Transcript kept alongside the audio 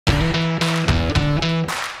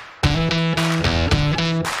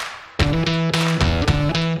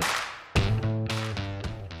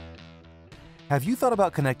Have you thought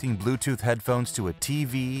about connecting Bluetooth headphones to a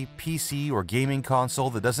TV, PC, or gaming console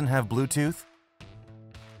that doesn't have Bluetooth?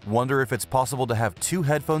 Wonder if it's possible to have two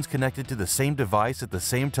headphones connected to the same device at the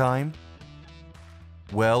same time?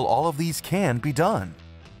 Well, all of these can be done.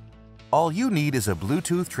 All you need is a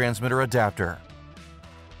Bluetooth transmitter adapter.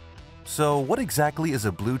 So what exactly is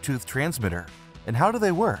a Bluetooth transmitter, and how do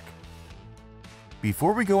they work?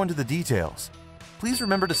 Before we go into the details, please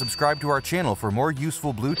remember to subscribe to our channel for more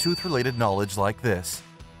useful Bluetooth-related knowledge like this.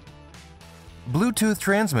 Bluetooth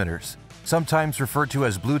transmitters, sometimes referred to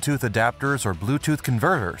as Bluetooth adapters or Bluetooth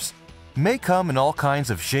converters, may come in all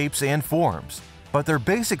kinds of shapes and forms, but their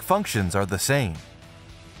basic functions are the same.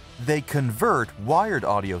 They convert wired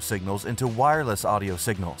audio signals into wireless audio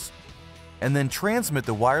signals, and then transmit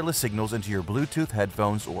the wireless signals into your Bluetooth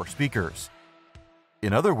headphones or speakers.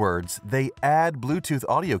 In other words, they add Bluetooth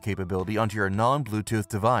audio capability onto your non-Bluetooth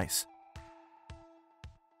device.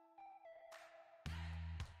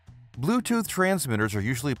 Bluetooth transmitters are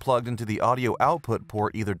usually plugged into the audio output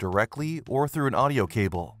port either directly or through an audio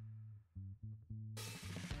cable,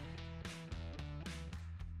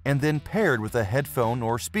 and then paired with a headphone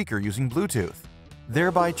or speaker using Bluetooth,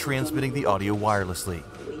 thereby transmitting the audio wirelessly.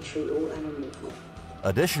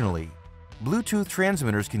 Additionally, Bluetooth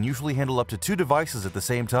transmitters can usually handle up to two devices at the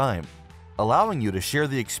same time, allowing you to share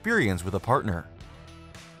the experience with a partner.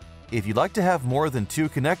 If you'd like to have more than two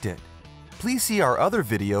connected, please see our other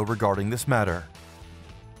video regarding this matter.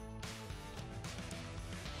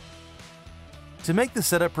 To make the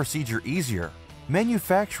setup procedure easier,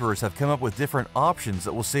 manufacturers have come up with different options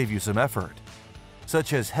that will save you some effort,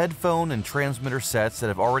 such as headphone and transmitter sets that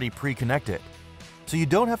have already pre-connected, so you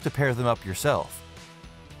don't have to pair them up yourself,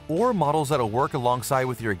 or models that'll work alongside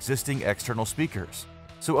with your existing external speakers,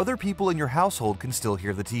 so other people in your household can still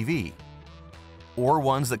hear the TV, or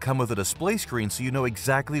ones that come with a display screen so you know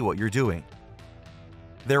exactly what you're doing.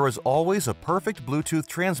 There is always a perfect Bluetooth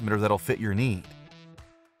transmitter that'll fit your need.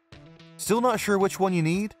 Still not sure which one you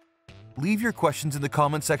need? Leave your questions in the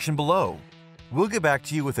comment section below. We'll get back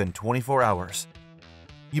to you within 24 hours.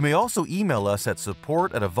 You may also email us at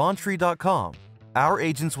support@avantri.com. Our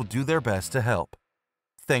agents will do their best to help.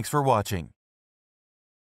 Thanks for watching.